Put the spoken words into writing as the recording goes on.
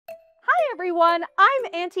everyone, I'm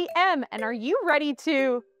Aunty Em, and are you ready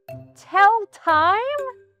to tell time?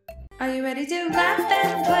 Are you ready to laugh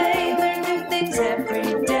and play, learn new things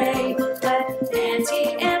every day? Let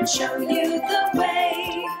Aunty Em show you the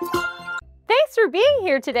way. Thanks for being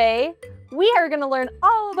here today. We are going to learn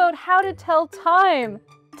all about how to tell time.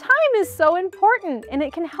 Time is so important and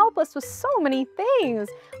it can help us with so many things,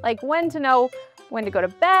 like when to know when to go to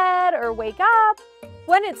bed or wake up,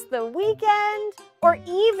 when it's the weekend, or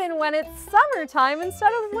even when it's summertime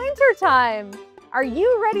instead of wintertime. Are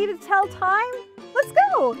you ready to tell time? Let's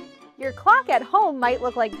go! Your clock at home might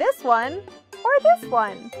look like this one or this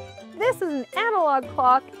one. This is an analog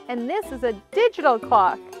clock and this is a digital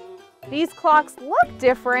clock. These clocks look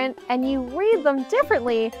different and you read them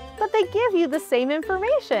differently, but they give you the same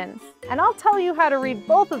information. And I'll tell you how to read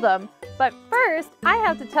both of them. But first, I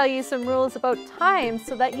have to tell you some rules about time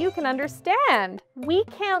so that you can understand. We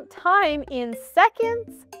count time in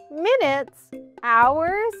seconds, minutes,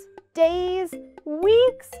 hours, days,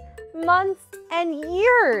 weeks, months, and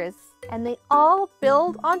years. And they all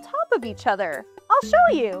build on top of each other. I'll show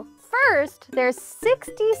you. First, there's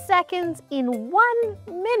 60 seconds in 1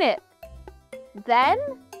 minute. Then,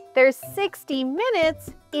 there's 60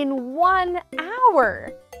 minutes in 1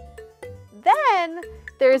 hour. Then,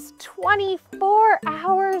 there's 24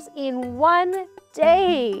 hours in 1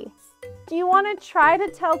 day. Do you want to try to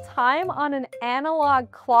tell time on an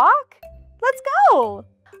analog clock? Let's go!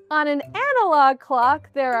 On an analog clock,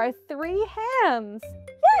 there are 3 hands.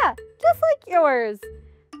 Yeah, just like yours.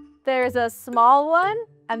 There's a small one,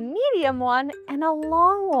 a medium one, and a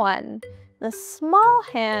long one. The small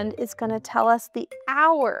hand is going to tell us the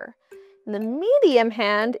hour. And the medium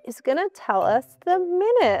hand is going to tell us the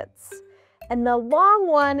minutes. And the long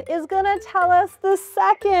one is going to tell us the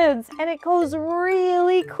seconds. And it goes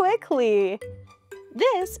really quickly.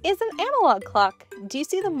 This is an analog clock. Do you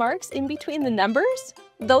see the marks in between the numbers?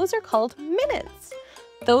 Those are called minutes.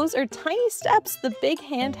 Those are tiny steps the big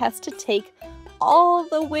hand has to take all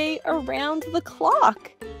the way around the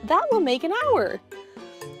clock. That will make an hour.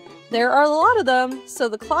 There are a lot of them, so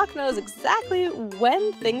the clock knows exactly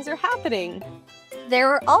when things are happening. There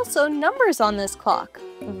are also numbers on this clock.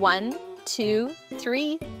 1, 2,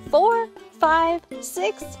 3, 4, 5,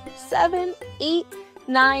 6, 7, 8,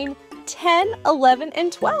 9, 10, 11,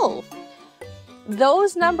 and 12.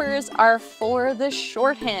 Those numbers are for the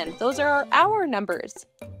shorthand. Those are our hour numbers.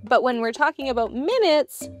 But when we're talking about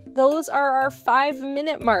minutes, those are our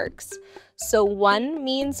 5-minute marks. So 1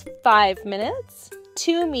 means 5 minutes,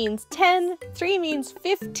 2 means 10, 3 means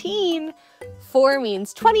 15, 4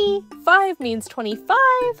 means 20, 5 means 25,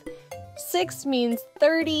 6 means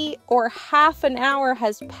 30, or half an hour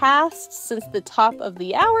has passed since the top of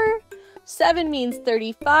the hour. 7 means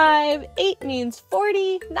 35, 8 means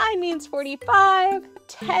 40, 9 means 45,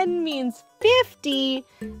 10 means 50,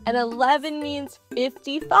 and 11 means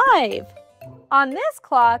 55. On this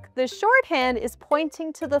clock, the shorthand is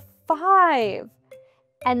pointing to the 5,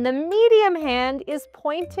 and the medium hand is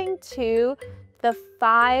pointing to the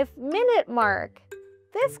 5-minute mark.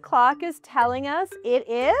 This clock is telling us it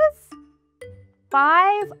is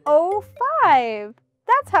 5:05.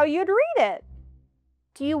 That's how you'd read it.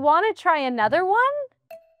 Do you want to try another one?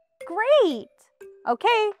 Great!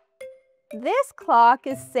 Okay, this clock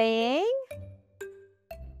is saying,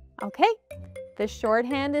 okay, the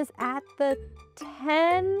shorthand is at the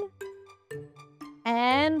 10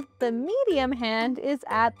 and the medium hand is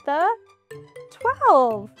at the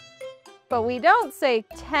 12. But we don't say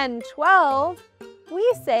 10:12,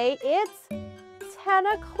 we say it's 10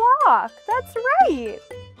 o'clock. That's right.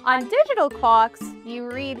 On digital clocks, you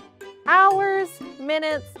read hours,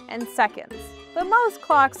 minutes, and seconds. But most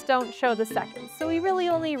clocks don't show the seconds, so we really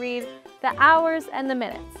only read the hours and the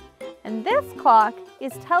minutes. And this clock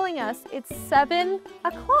is telling us it's 7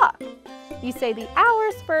 o'clock. You say the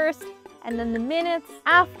hours first and then the minutes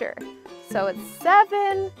after. So it's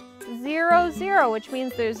 7:00, which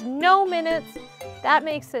means there's no minutes. That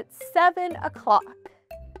makes it 7 o'clock.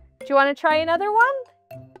 Do you want to try another one?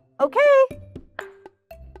 Okay.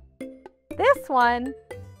 This one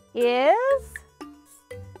is,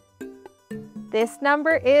 this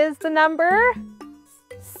number is the number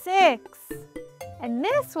 6. And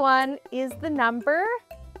this one is the number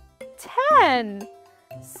 10.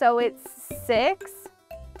 So it's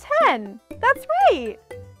 6:10. That's right.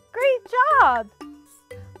 Great job.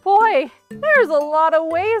 Boy, there's a lot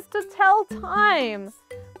of ways to tell time.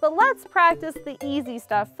 But let's practice the easy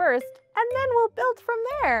stuff first, and then we'll build from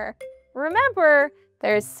there. Remember,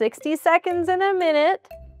 there's 60 seconds in a minute,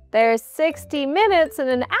 there's 60 minutes in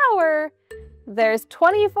an hour, there's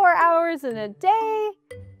 24 hours in a day,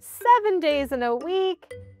 7 days in a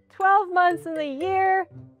week, 12 months in the year,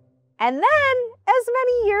 and then as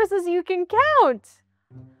many years as you can count.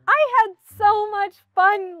 I had so much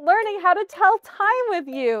fun learning how to tell time with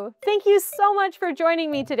you. Thank you so much for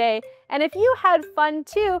joining me today. And if you had fun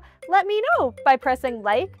too, let me know by pressing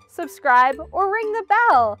like, subscribe, or ring the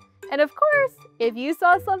bell. And of course, if you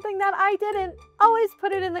saw something that I didn't, always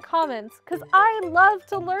put it in the comments, because I love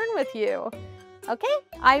to learn with you. Okay,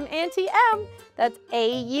 I'm Aunty Em. That's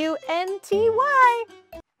Aunty.